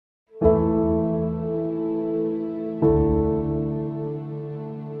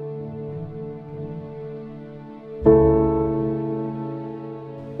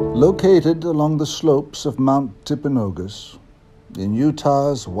Located along the slopes of Mount Timpanogos, in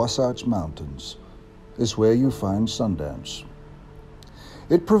Utah's Wasatch Mountains, is where you find Sundance.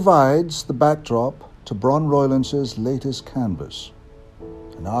 It provides the backdrop to Bron Roylance's latest canvas,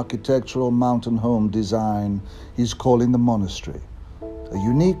 an architectural mountain home design he's calling the Monastére, a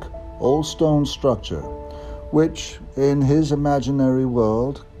unique old-stone structure which, in his imaginary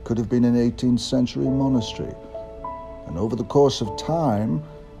world, could have been an 18th century monastery, and over the course of time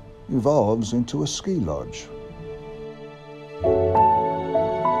evolves into a ski lodge.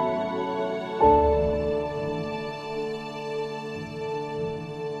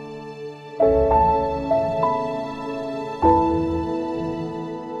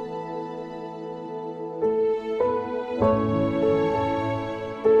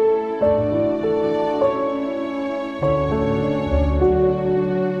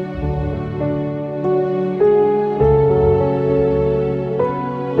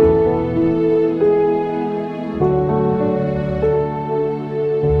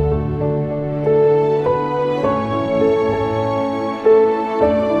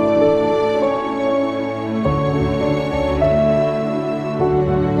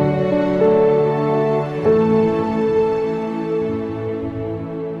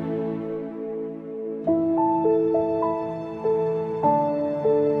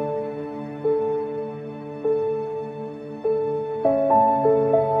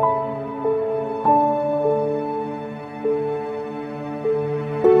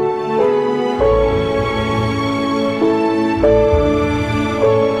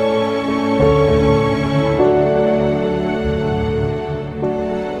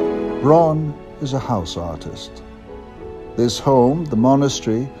 Bron is a house artist. This home, the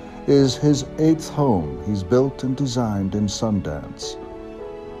monastery, is his 8th home he's built and designed in Sundance,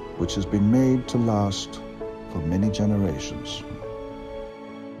 which has been made to last for many generations.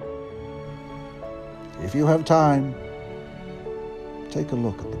 If you have time, take a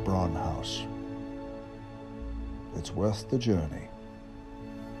look at the Bron house. It's worth the journey.